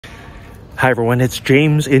Hi everyone, it's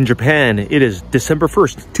James in Japan. It is December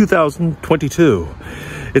 1st, 2022.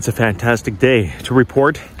 It's a fantastic day to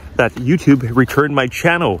report that YouTube returned my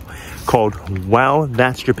channel called Wow,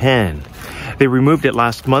 That's Japan. They removed it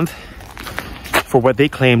last month for what they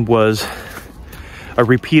claimed was a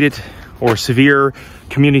repeated or severe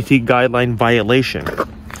community guideline violation.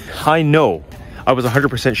 I know, I was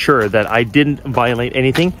 100% sure that I didn't violate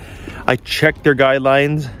anything. I checked their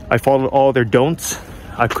guidelines, I followed all their don'ts.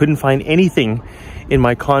 I couldn't find anything in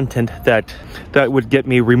my content that would get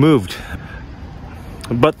me removed.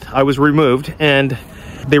 But I was removed, and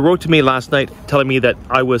they wrote to me last night telling me that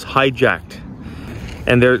I was hijacked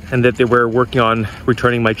and that they were working on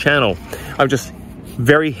returning my channel. I'm just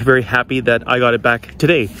very, very happy that I got it back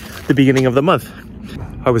today, the beginning of the month.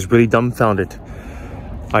 I was really dumbfounded.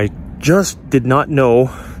 I just did not know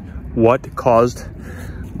what caused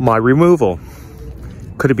my removal.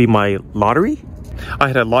 Could it be my lottery? I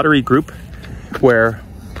had a lottery group where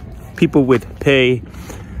people would pay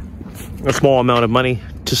a small amount of money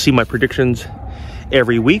to see my predictions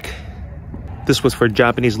every week. This was for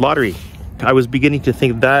Japanese lottery. I was beginning to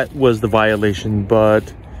think that was the violation,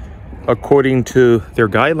 but according to their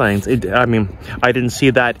guidelines, I didn't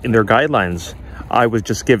see that in their guidelines. I was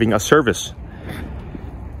just giving a service.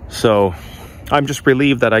 So I'm just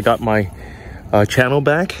relieved that I got my channel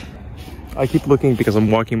back. I keep looking because I'm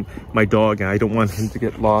walking my dog and I don't want him to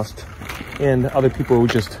get lost. And other people who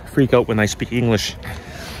just freak out when I speak English.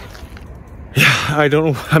 Yeah, I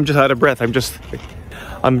don't know. I'm just out of breath. I'm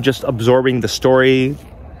just absorbing the story,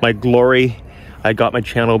 my glory. I got my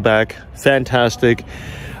channel back. Fantastic.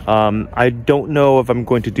 I don't know if I'm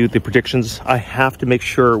going to do the predictions. I have to make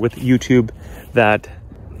sure with YouTube that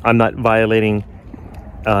I'm not violating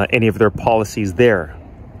any of their policies there.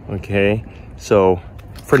 Okay, so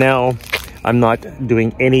for now, I'm not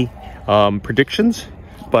doing any predictions,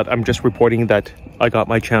 but I'm just reporting that I got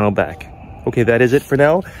my channel back. Okay, that is it for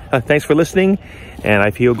now. Thanks for listening, and I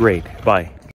feel great. Bye.